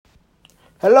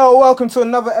Hello, welcome to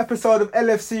another episode of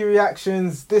LFC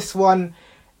Reactions. This one,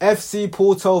 FC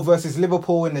Porto versus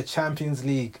Liverpool in the Champions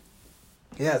League.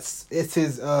 Yes, it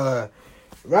is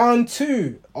round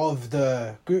 2 of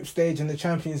the group stage in the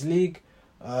Champions League.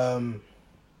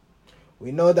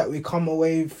 We know that we come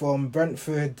away from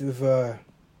Brentford with I'd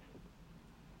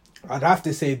have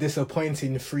to say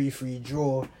disappointing 3-3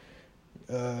 draw,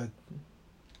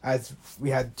 as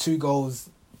we had 2 goals.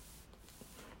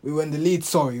 We were in the lead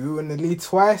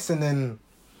twice and then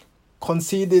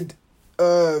conceded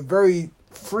very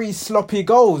 3 sloppy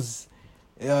goals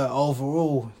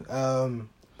overall.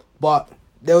 But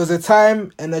there was a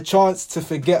time and a chance to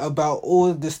forget about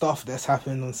all the stuff that's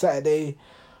happened on Saturday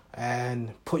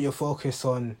and put your focus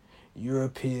on the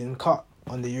European Cup.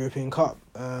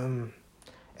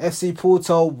 FC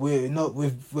Porto,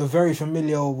 we're very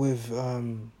familiar with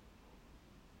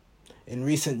in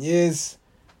recent years.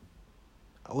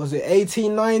 Was it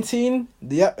 18-19?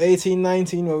 Yep,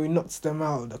 18-19 where we knocked them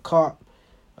out of the cup.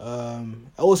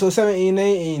 Also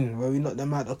 17-18 where we knocked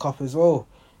them out of the cup as well.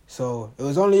 So it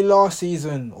was only last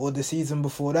season or the season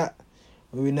before that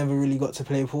where we never really got to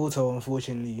play Porto,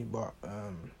 unfortunately. But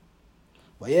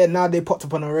yeah, now they popped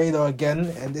up on the radar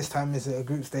again, and this time it's a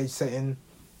group stage setting.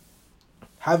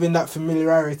 Having that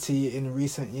familiarity in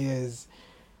recent years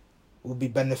will be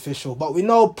beneficial. But we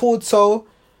know Porto,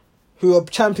 who are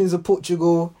champions of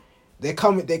Portugal, they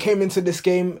came into this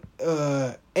game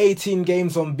 18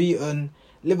 games unbeaten.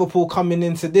 Liverpool coming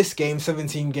into this game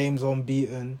 17 games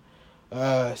unbeaten.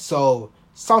 So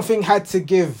something had to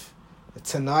give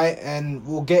tonight, and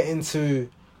we'll get into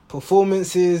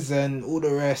performances and all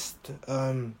the rest.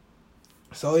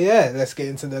 So yeah, let's get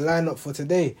into the lineup for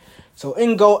today. So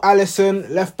in goal, Alisson,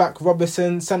 left back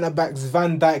Robertson, centre backs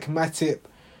Van Dijk, Matip,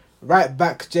 right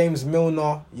back James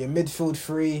Milner, your midfield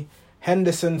 3.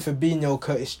 Henderson, Fabinho,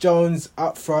 Curtis Jones.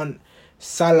 Up front,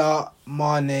 Salah,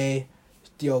 Mane,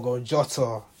 Diogo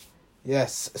Jota.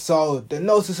 Yes, so the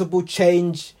noticeable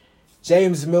change,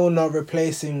 James Milner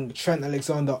replacing Trent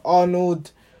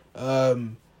Alexander-Arnold.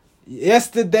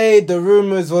 Yesterday, the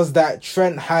rumours was that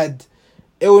Trent had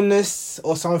illness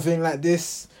or something like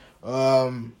this.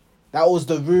 That was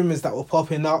the rumours that were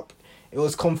popping up. It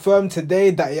was confirmed today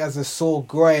that he has a sore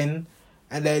groin.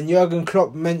 And then Jurgen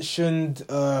Klopp mentioned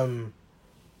he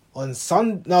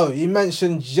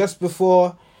mentioned just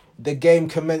before the game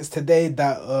commenced today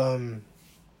that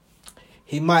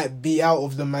he might be out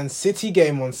of the Man City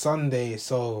game on Sunday.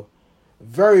 So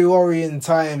very worrying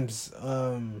times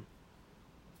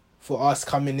for us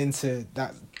coming into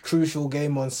that crucial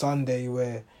game on Sunday,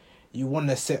 where you want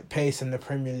to set pace in the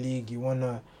Premier League. You want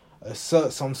to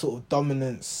assert some sort of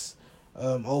dominance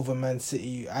over Man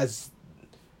City, as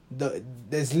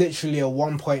there's literally a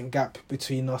 1-point gap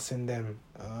between us and them.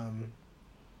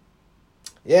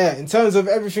 In terms of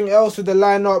everything else with the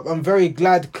lineup, I'm very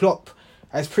glad Klopp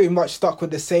has pretty much stuck with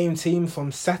the same team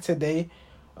from Saturday.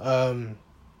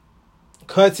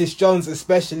 Curtis Jones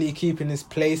especially keeping his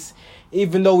place,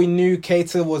 even though we knew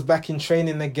Keita was back in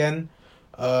training again.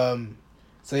 And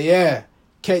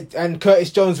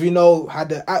Curtis Jones, we know,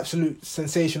 had an absolute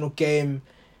sensational game.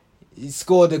 He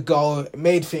scored a goal,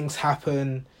 made things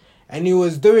happen. And he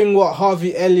was doing what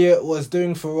Harvey Elliott was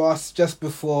doing for us just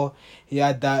before he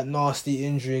had that nasty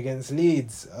injury against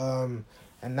Leeds. And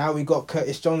now we got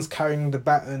Curtis Jones carrying the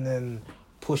baton and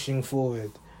pushing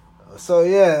forward.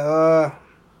 Everything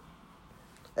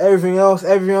else in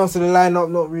the lineup,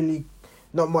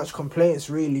 not much complaints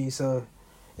really. So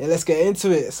yeah, let's get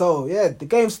into it. So yeah, the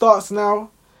game starts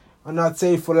now, and I'd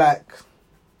say for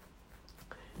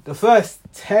the first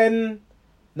 7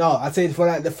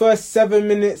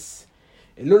 minutes,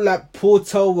 it looked like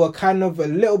Porto were kind of a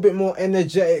little bit more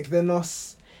energetic than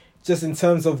us, just in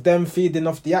terms of them feeding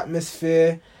off the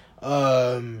atmosphere.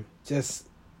 Showing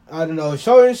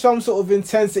some sort of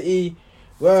intensity.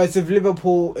 Whereas with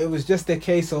Liverpool, it was just a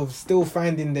case of still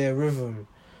finding their rhythm.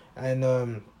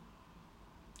 And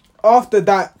after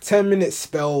that 10-minute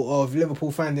spell of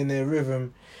Liverpool finding their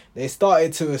rhythm, they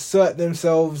started to assert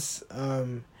themselves.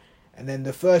 And then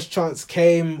the first chance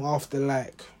came after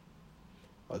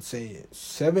I'd say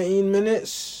 17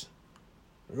 minutes.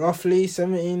 Roughly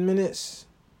 17 minutes.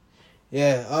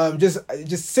 Yeah,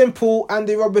 just simple.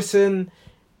 Andy Robertson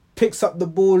picks up the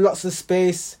ball, lots of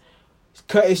space.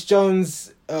 Curtis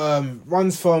Jones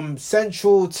runs from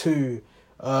central to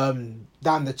down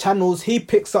the channels. He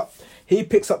picks up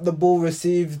the ball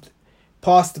received,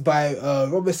 passed by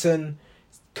Robertson.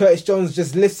 Curtis Jones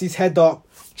just lifts his head up,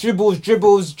 dribbles,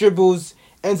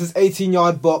 enters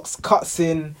 18-yard box, cuts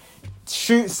in,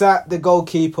 shoots at the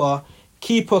goalkeeper.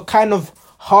 Keeper kind of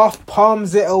half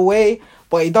palms it away,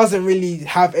 but he doesn't really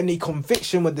have any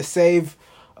conviction with the save.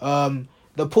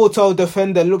 The Porto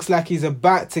defender looks like he's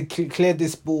about to clear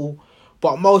this ball,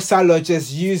 but Mo Salah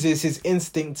just uses his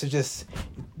instinct to just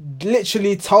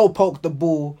literally toe poke the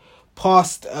ball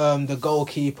past the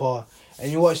goalkeeper,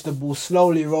 and you watch the ball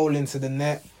slowly roll into the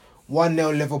net.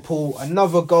 1-0 Liverpool.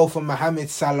 Another goal from Mohamed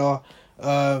Salah.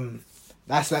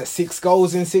 That's like 6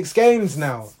 goals in 6 games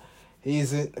now.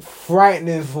 He's in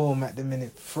frightening form at the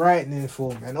minute. Frightening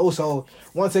form. And also,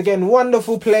 once again,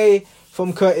 wonderful play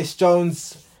from Curtis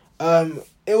Jones.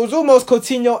 It was almost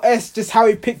Coutinho-esque, just how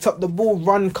he picked up the ball,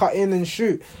 run, cut in and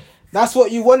shoot. That's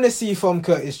what you want to see from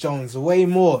Curtis Jones, way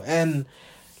more. And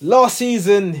last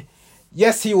season,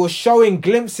 yes, he was showing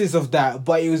glimpses of that,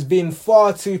 but he was being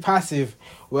far too passive.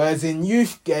 Whereas in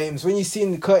youth games, when you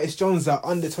seen Curtis Jones at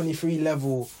under 23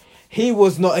 level, he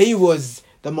was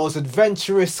the most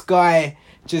adventurous guy,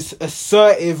 just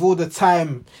assertive all the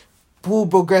time, ball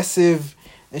progressive,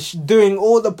 and doing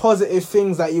all the positive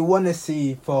things that you want to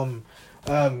see from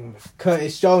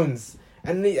Curtis Jones.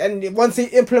 And once he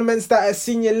implements that at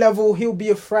senior level, he'll be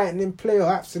a frightening player,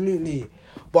 absolutely.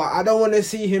 But I don't want to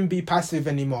see him be passive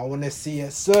anymore. I want to see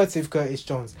assertive Curtis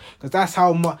Jones, because that's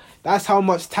how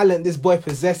much talent this boy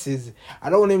possesses. I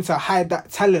don't want him to hide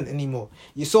that talent anymore.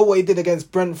 You saw what he did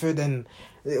against Brentford, and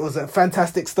it was a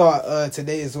fantastic start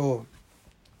today as well.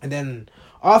 And then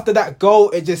after that goal,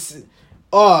 it just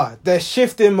the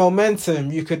shift in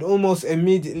momentum, you could almost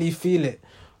immediately feel it.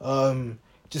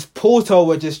 Just Porto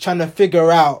were just trying to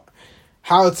figure out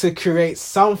how to create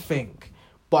something,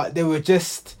 but they were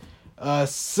just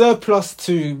surplus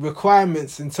to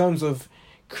requirements in terms of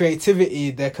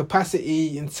creativity. Their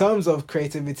capacity in terms of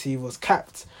creativity was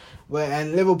capped,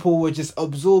 and Liverpool were just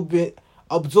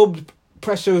absorbed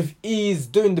pressure with ease,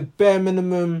 doing the bare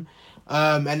minimum,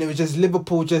 and it was just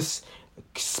Liverpool just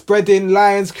spreading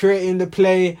lines, creating the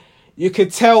play. You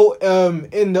could tell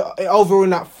in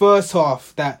that first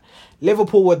half that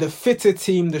Liverpool were the fitter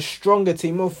team, the stronger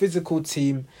team, more physical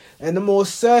team, and the more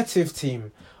assertive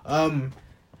team.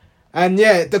 And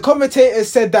yeah, the commentators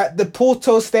said that the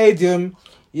Porto Stadium,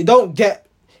 it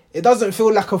doesn't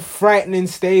feel like a frightening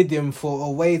stadium for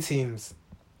away teams.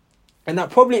 And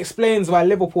that probably explains why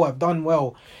Liverpool have done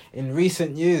well in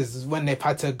recent years when they've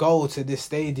had to go to this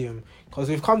stadium. Because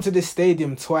we've come to this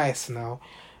stadium twice now,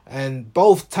 and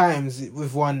both times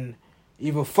we've won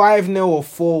either 5-0 or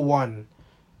 4-1.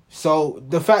 So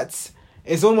the fact,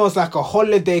 it's almost like a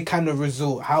holiday kind of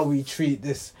result how we treat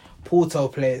this Porto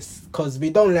place, because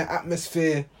we don't let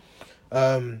atmosphere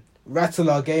rattle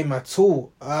our game at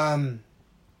all.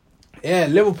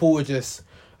 Liverpool were just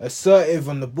assertive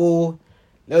on the ball.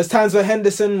 There was times where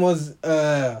Henderson was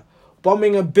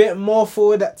bombing a bit more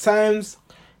forward at times.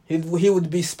 He would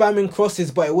be spamming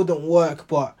crosses, but it wouldn't work.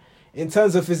 But in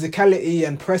terms of physicality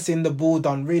and pressing the ball,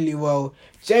 done really well.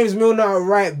 James Milner at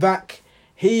right back,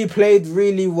 he played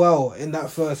really well in that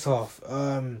first half.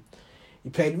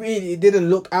 He didn't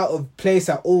look out of place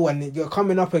at all, and you're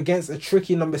coming up against a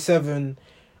tricky number 7,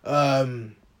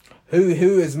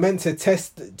 who is meant to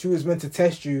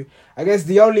test you. I guess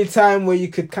the only time where you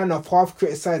could kind of half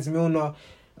criticize Milner,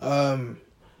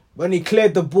 when he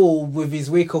cleared the ball with his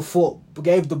weaker foot,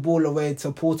 gave the ball away to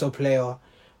a Porto player,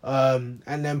 and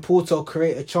then Porto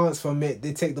create a chance from it.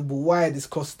 They take the ball wide, it's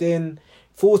crossed in,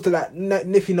 falls to that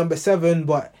nippy number 7,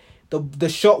 but the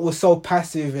shot was so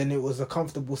passive, and it was a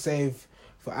comfortable save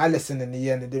for Alisson in the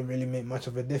end. It didn't really make much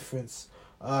of a difference.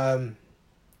 And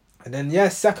then,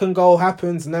 second goal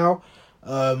happens now.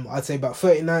 I'd say about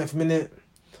 39th minute.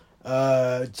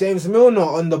 James Milner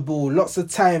on the ball, lots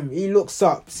of time. He looks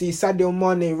up, sees Sadio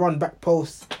Mane run back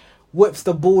post, whips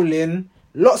the ball in,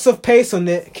 lots of pace on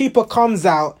it. Keeper comes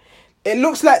out. It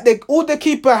looks like all the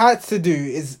keeper had to do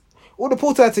is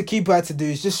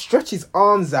just stretch his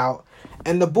arms out,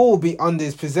 and the ball would be under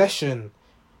his possession.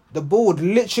 The ball would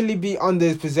literally be under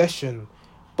his possession,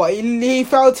 but he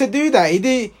failed to do that.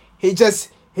 He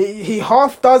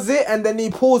half does it, and then he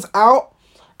pulls out,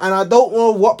 and I don't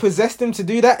know what possessed him to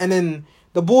do that, and then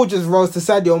the ball just rolls to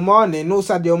Sadio Mane, and all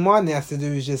Sadio Mane has to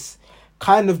do is just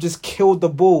kill the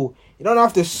ball. You don't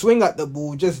have to swing at the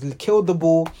ball, just kill the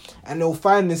ball, and it'll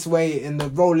find its way in the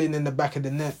rolling in the back of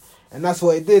the net. And that's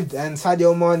what it did, and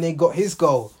Sadio Mane got his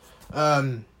goal.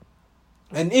 And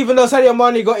even though Sadio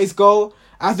Mane got his goal,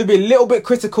 I have to be a little bit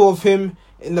critical of him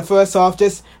in the first half.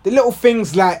 Just the little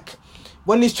things like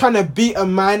when he's trying to beat a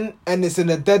man and it's in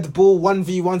a dead ball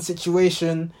 1v1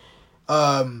 situation,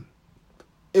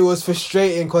 it was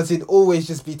frustrating because he'd always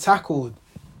just be tackled.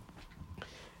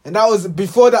 And that was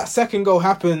before that second goal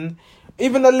happened.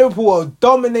 Even though Liverpool were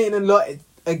dominating a lot,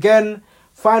 again,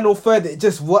 final third,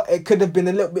 it could have been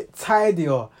a little bit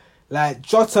tidier. Like,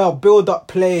 Jota, build-up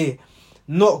play,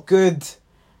 not good.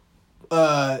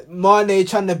 Mane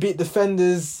trying to beat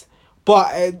defenders.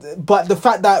 But the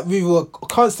fact that we were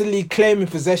constantly claiming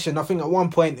possession, I think at one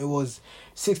point it was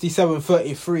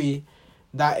 67-33,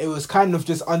 that it was kind of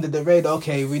just under the radar.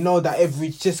 Okay, we know that if we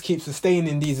just keep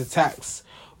sustaining these attacks,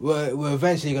 we're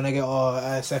eventually gonna get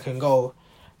our second goal.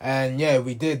 And yeah,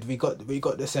 we did. We got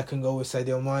the second goal with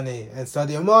Sadio Mane. And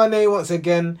Sadio Mane, once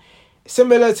again,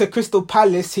 similar to Crystal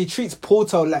Palace, he treats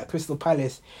Porto like Crystal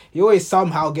Palace. He always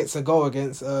somehow gets a goal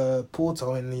against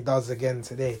Porto, and he does again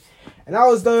today. And that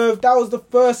was the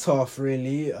first half,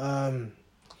 really.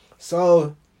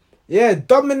 So yeah,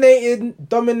 dominating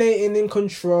in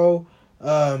control.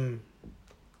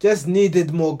 Just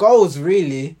needed more goals,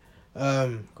 really.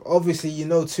 Obviously,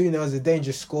 2-0 is a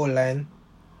dangerous scoreline.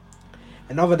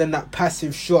 And other than that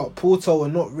passive shot, Porto were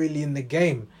not really in the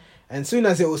game. And soon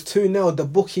as it was 2-0, the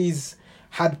bookies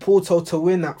had Porto to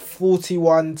win at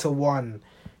 41-1.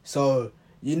 So,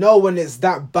 when it's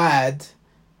that bad,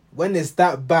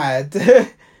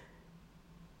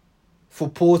 for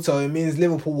Porto, it means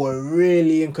Liverpool were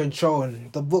really in control.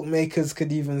 And the bookmakers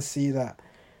could even see that.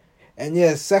 And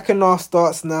yeah, second half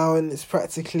starts now, and it's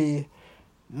practically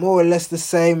more or less the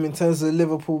same in terms of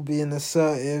Liverpool being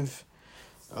assertive,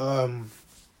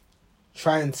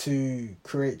 trying to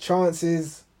create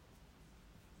chances.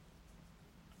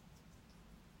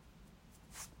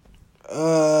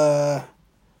 Trying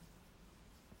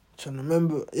to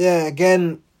remember. Yeah,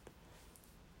 again,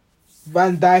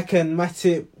 Van Dijk and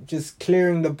Matip just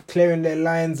clearing their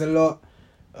lines a lot.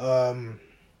 And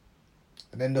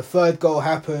then the third goal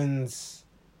happens,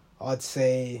 I'd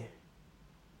say,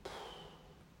 I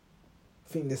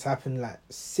think this happened like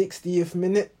 60th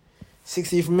minute.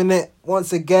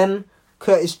 Once again,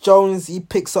 Curtis Jones, he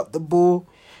picks up the ball,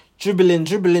 dribbling.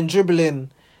 He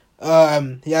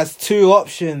has two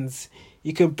options.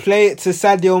 You can play it to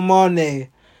Sadio Mane,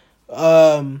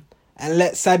 and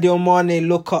let Sadio Mane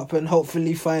look up and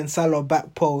hopefully find Salah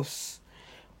back post.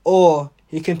 Or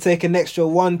he can take an extra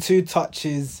 1-2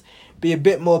 touches, be a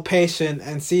bit more patient,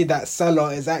 and see that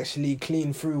Salah is actually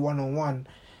clean through one-on-one.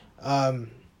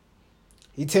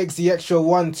 He takes the extra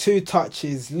 1-2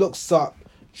 touches, looks up,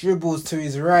 dribbles to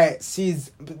his right, sees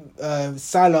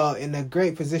Salah in a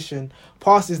great position,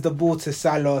 passes the ball to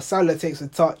Salah. Salah takes a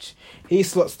touch, he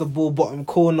slots the ball bottom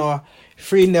corner,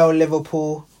 3-0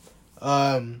 Liverpool.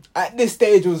 At this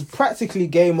stage, it was practically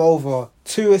game over.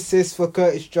 2 assists for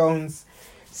Curtis Jones,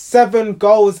 7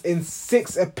 goals in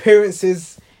 6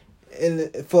 appearances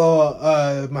for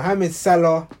Mohamed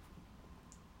Salah.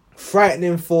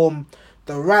 Frightening form,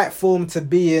 the right form to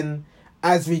be in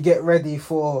as we get ready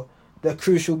for the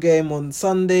crucial game on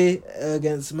Sunday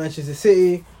against Manchester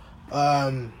City.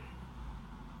 And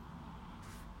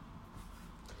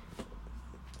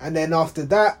then after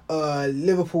that,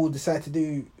 Liverpool decide to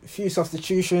do a few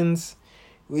substitutions.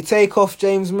 We take off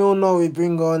James Milner, we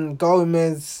bring on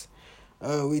Gomez.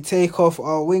 We take off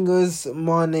our wingers,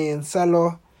 Mane and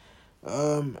Salah.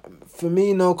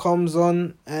 Firmino comes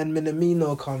on and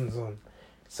Minamino comes on.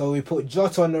 So we put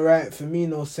Jota on the right,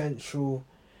 Firmino central,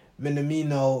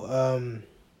 Minamino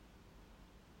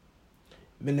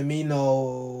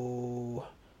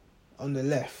on the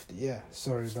left. Yeah,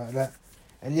 sorry about that.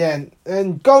 And yeah,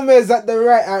 and Gomez at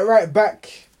right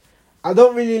back. I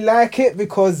don't really like it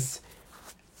because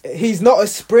he's not a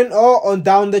sprinter on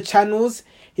down the channels.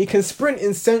 He can sprint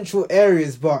in central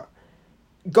areas, but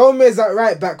Gomez at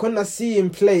right back, when I see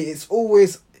him play, it's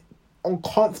always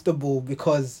uncomfortable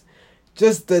because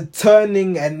just the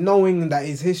turning and knowing that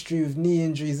his history with knee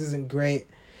injuries isn't great.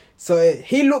 So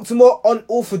he looked more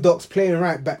unorthodox playing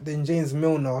right back than James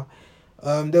Milner.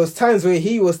 There was times where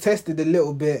he was tested a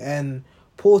little bit and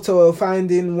Porto were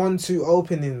finding 1-2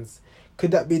 openings.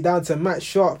 Could that be down to match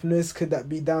sharpness? Could that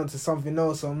be down to something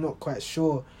else? I'm not quite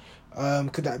sure.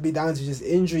 Could that be down to just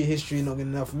injury history, not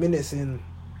getting enough minutes in?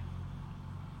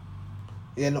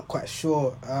 Yeah, not quite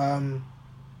sure.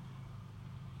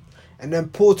 And then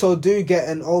Porto do get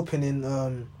an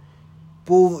opening.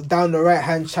 Ball down the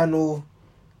right-hand channel.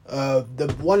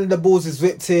 One of the balls is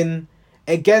whipped in.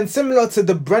 Again, similar to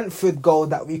the Brentford goal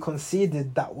that we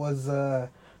conceded. That was the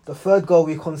third goal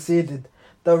we conceded.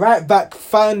 The right back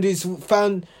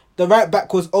the right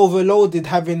back was overloaded,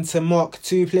 having to mark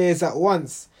 2 players at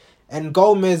once. And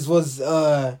Gomez was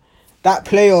that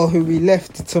player who we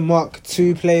left to mark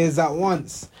 2 players at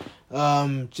once.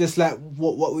 Just like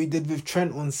what we did with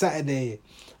Trent on Saturday.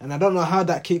 And I don't know how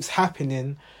that keeps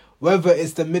happening. Whether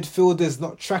it's the midfielders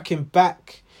not tracking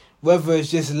back, whether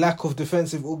it's just lack of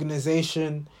defensive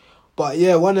organisation. But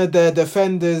yeah, one of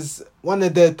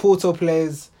the Porto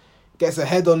players gets a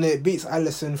head on it, beats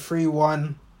Alisson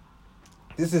 3-1.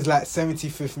 This is like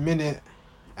 75th minute.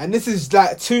 And this is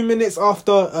like 2 minutes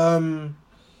after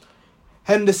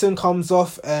Henderson comes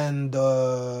off and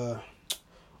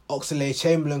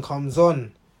Oxlade-Chamberlain comes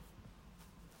on.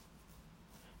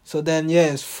 So then,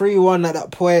 yeah, it's 3-1 at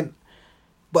that point.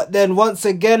 But then once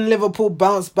again, Liverpool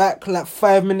bounce back like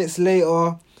 5 minutes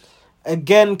later.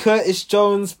 Again, Curtis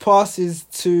Jones passes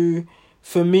to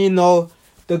Firmino.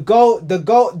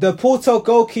 The Porto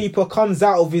goalkeeper comes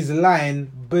out of his line,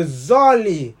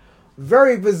 bizarrely,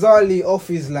 very bizarrely off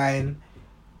his line.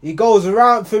 He goes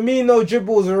around, Firmino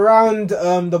dribbles around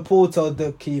the Porto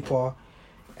keeper,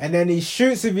 and then he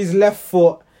shoots with his left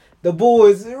foot. The ball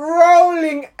is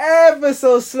rolling ever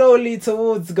so slowly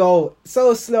towards goal,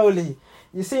 so slowly.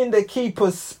 You're seeing the keeper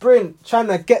sprint, trying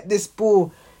to get this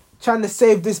ball, trying to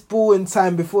save this ball in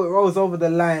time before it rolls over the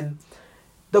line.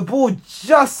 The ball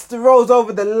just rolls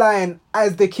over the line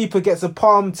as the keeper gets a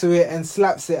palm to it and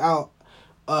slaps it out.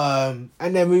 And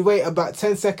then we wait about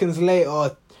 10 seconds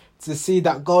later to see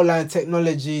that goal line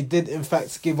technology did in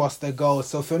fact give us the goal.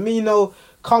 So Firmino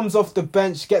comes off the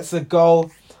bench, gets a goal.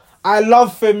 I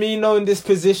love Firmino in this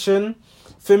position.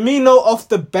 Firmino off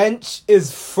the bench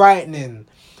is frightening.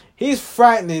 He's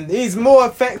frightening. He's more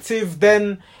effective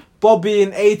than Bobby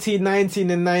in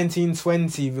 18-19 and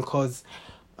 19-20 because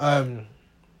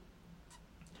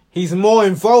he's more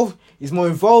involved. He's more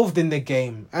involved in the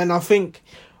game, and I think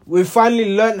we've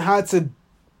finally learned how to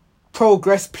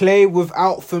progress play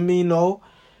without Firmino.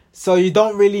 So you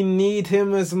don't really need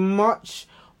him as much.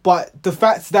 But the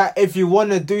fact that if you want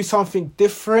to do something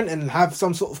different and have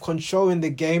some sort of control in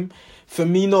the game,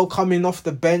 Firmino coming off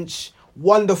the bench,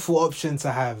 wonderful option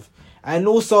to have. And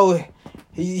also,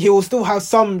 he will still have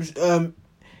some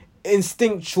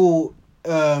instinctual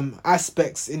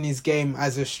aspects in his game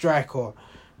as a striker.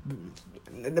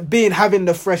 Having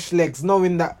the fresh legs,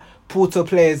 knowing that Porto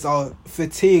players are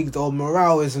fatigued or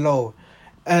morale is low.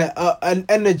 An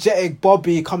energetic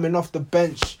Bobby coming off the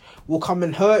bench will come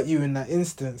and hurt you in that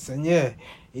instance. And yeah,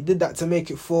 he did that to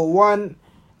make it 4-1.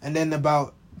 And then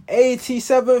about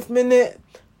 87th minute,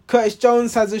 Curtis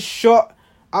Jones has a shot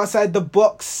outside the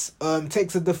box,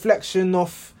 takes a deflection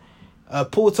off a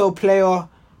Porto player.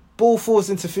 Ball falls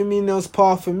into Firmino's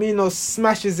path. Firmino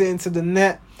smashes it into the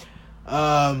net.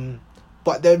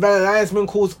 But the linesman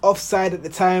calls offside at the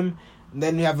time. And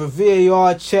then we have a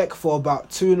VAR check for about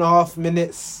 2.5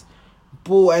 minutes.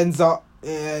 Ball ends up,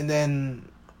 and then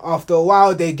after a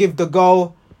while they give the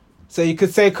goal. So you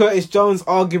could say Curtis Jones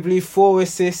arguably 4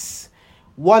 assists.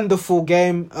 Wonderful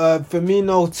game.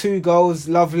 Firmino 2 goals,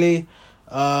 lovely.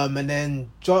 And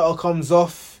then Jota comes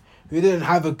off, who didn't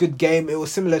have a good game. It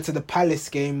was similar to the Palace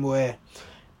game where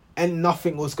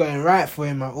nothing was going right for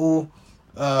him at all.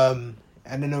 And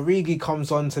then Origi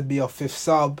comes on to be our 5th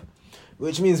sub,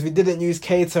 which means we didn't use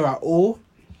Keita at all.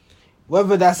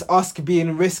 Whether that's us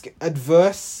being risk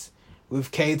adverse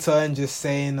with Keita and just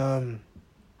saying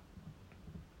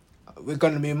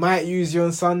we might use you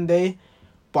on Sunday,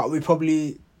 but it'll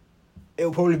probably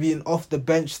be an off the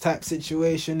bench type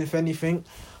situation if anything.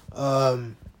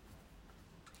 And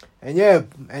yeah,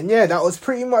 that was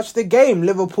pretty much the game.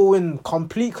 Liverpool in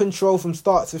complete control from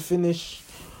start to finish.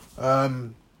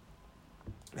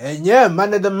 And yeah,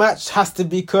 man of the match has to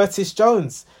be Curtis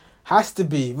Jones. Has to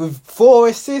be. With 4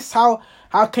 assists, how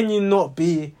can you not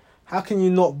be man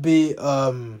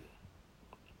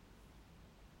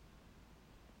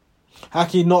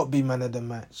of the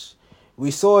match?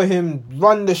 We saw him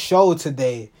run the show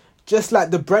today, just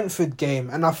like the Brentford game.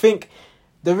 And I think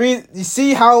you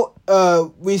see how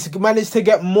we managed to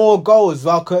get more goals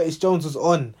while Curtis Jones was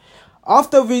on.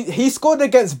 After he scored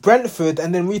against Brentford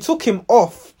and then we took him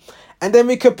off and then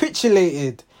we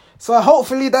capitulated. So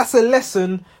hopefully that's a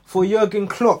lesson for Jurgen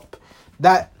Klopp,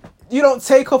 that you don't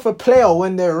take off a player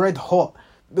when they're red hot.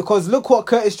 Because look what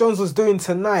Curtis Jones was doing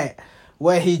tonight,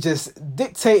 where he just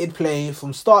dictated play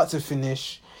from start to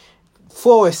finish.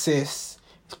 4 assists.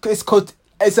 It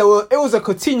was a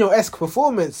Coutinho-esque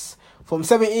performance from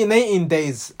 17-18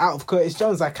 days out of Curtis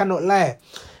Jones, I cannot lie.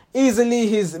 Easily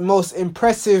his most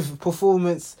impressive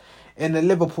performance in a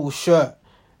Liverpool shirt,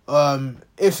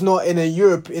 if not in a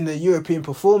European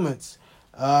performance.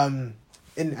 And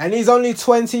he's only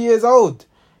 20 years old.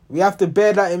 We have to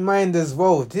bear that in mind as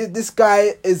well. This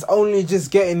guy is only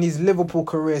just getting his Liverpool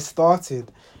career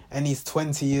started, and he's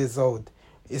 20 years old.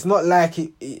 It's not like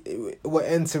we're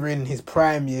entering his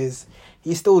prime years.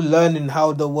 He's still learning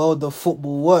how the world of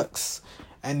football works,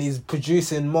 and he's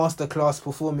producing masterclass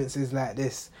performances like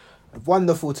this.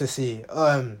 Wonderful to see.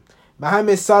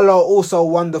 Mohamed Salah also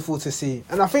wonderful to see.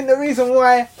 And I think the reason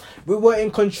why we were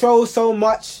in control so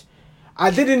much, I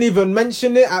didn't even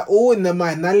mention it at all in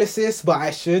my analysis, but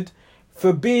I should.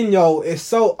 Fabinho is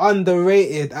so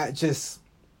underrated at just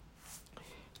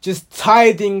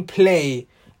tiding play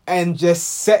and just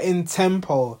setting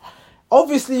tempo.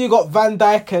 Obviously, you got Van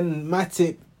Dijk and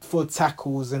Matip for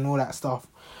tackles and all that stuff.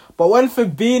 But when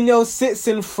Fabinho sits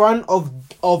in front of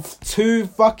two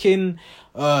fucking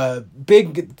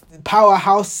big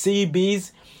powerhouse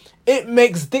CBs, it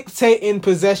makes dictating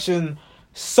possession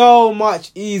so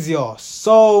much easier.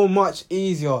 So much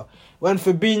easier. When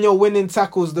Fabinho winning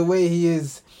tackles the way he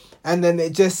is, and then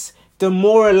it just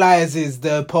demoralizes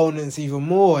the opponents even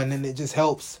more, and then it just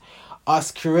helps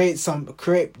us create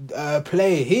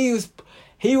play.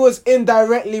 He was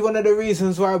indirectly one of the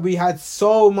reasons why we had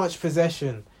so much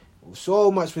possession.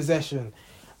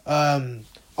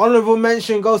 Honourable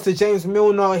mention goes to James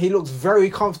Milner. He looks very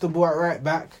comfortable at right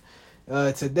back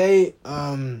today.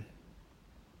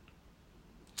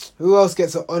 Who else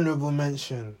gets an honourable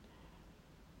mention?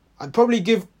 I'd probably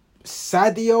give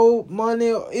Sadio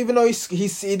Mane, even though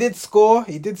he did score.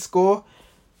 He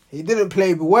didn't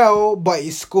play well, but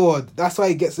he scored. That's why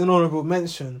he gets an honourable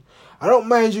mention. I don't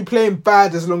mind you playing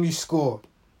bad as long as you score.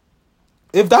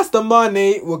 If that's the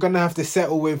Mane we're going to have to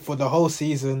settle with for the whole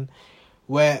season,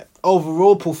 where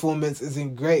overall performance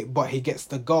isn't great, but he gets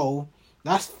the goal,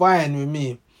 that's fine with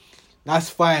me.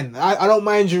 That's fine. I don't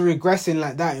mind you regressing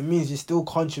like that. It means you're still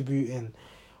contributing.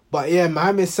 But yeah,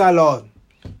 Mohamed Salah,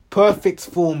 perfect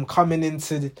form coming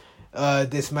into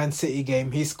this Man City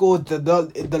game. He scored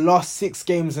the last 6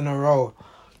 games in a row.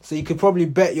 So you could probably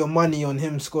bet your money on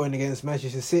him scoring against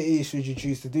Manchester City, should you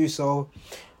choose to do so.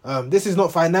 This is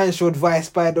not financial advice,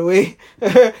 by the way.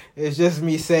 It's just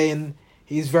me saying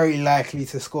he's very likely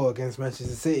to score against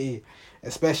Manchester City,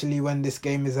 especially when this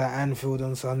game is at Anfield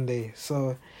on Sunday.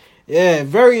 So, yeah,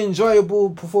 very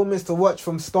enjoyable performance to watch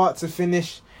from start to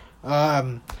finish.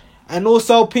 And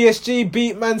also PSG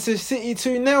beat Manchester City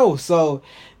 2-0. So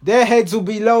their heads will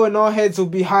be low and our heads will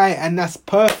be high. And that's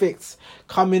perfect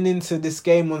coming into this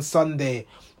game on Sunday.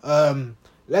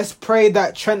 Let's pray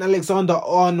that Trent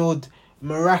Alexander-Arnold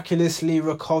miraculously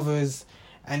recovers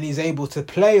and he's able to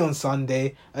play on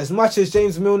Sunday. As much as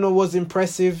James Milner was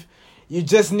impressive, you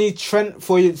just need Trent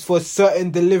for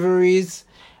certain deliveries.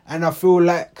 And I feel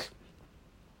like,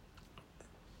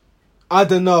 I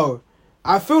don't know.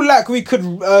 I feel like we could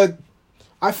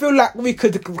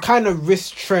kind of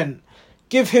risk Trent.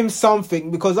 Give him something,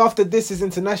 because after this is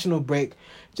international break,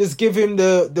 just give him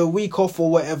the week off or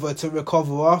whatever to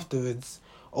recover afterwards.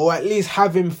 Or at least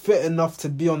have him fit enough to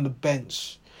be on the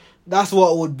bench. That's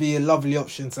what would be a lovely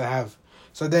option to have.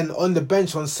 So then on the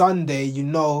bench on Sunday,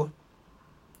 Keita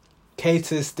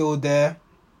is still there.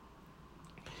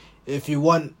 If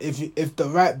the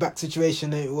right back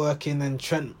situation ain't working and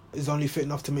Trent is only fit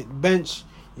enough to make the bench,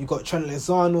 you got Trent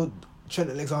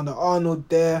Alexander-Arnold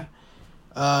there.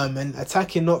 And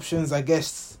attacking options, I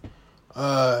guess,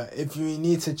 if you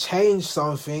need to change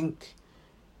something,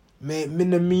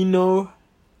 Minamino,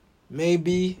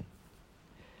 maybe.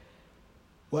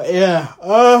 But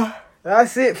yeah,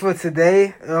 that's it for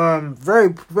today.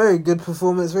 Very, very good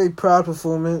performance, very proud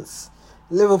performance.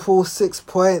 Liverpool 6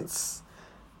 points.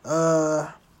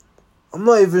 I'm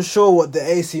not even sure what the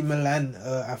AC Milan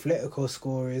Atletico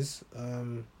score is.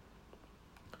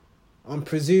 I'm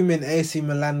presuming AC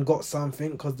Milan got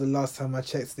something, because the last time I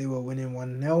checked they were winning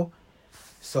 1-0.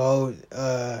 So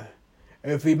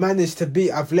if we manage to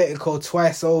beat Atletico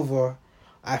twice over,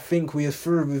 I think we are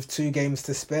through with 2 games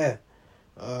to spare.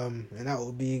 And that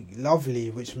would be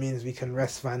lovely, which means we can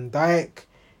rest Van Dijk,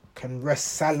 can rest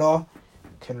Salah,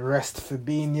 can rest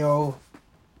Fabinho,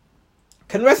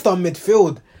 can rest our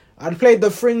midfield. I'd play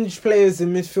the fringe players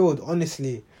in midfield,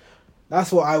 honestly.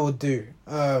 That's what I would do.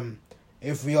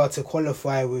 If we are to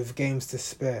qualify with games to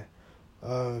spare.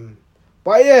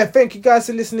 But yeah, thank you guys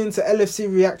for listening to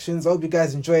LFC Reactions. I hope you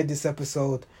guys enjoyed this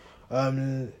episode.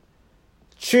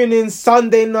 Tune in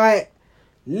Sunday night,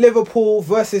 Liverpool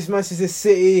versus Manchester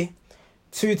City.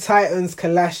 2 Titans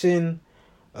clashing.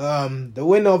 The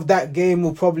winner of that game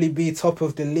will probably be top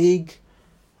of the league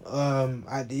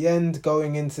at the end,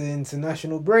 going into the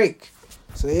international break.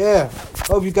 So yeah,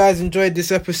 hope you guys enjoyed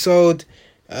this episode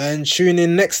and tune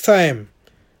in next time.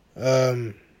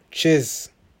 Cheers.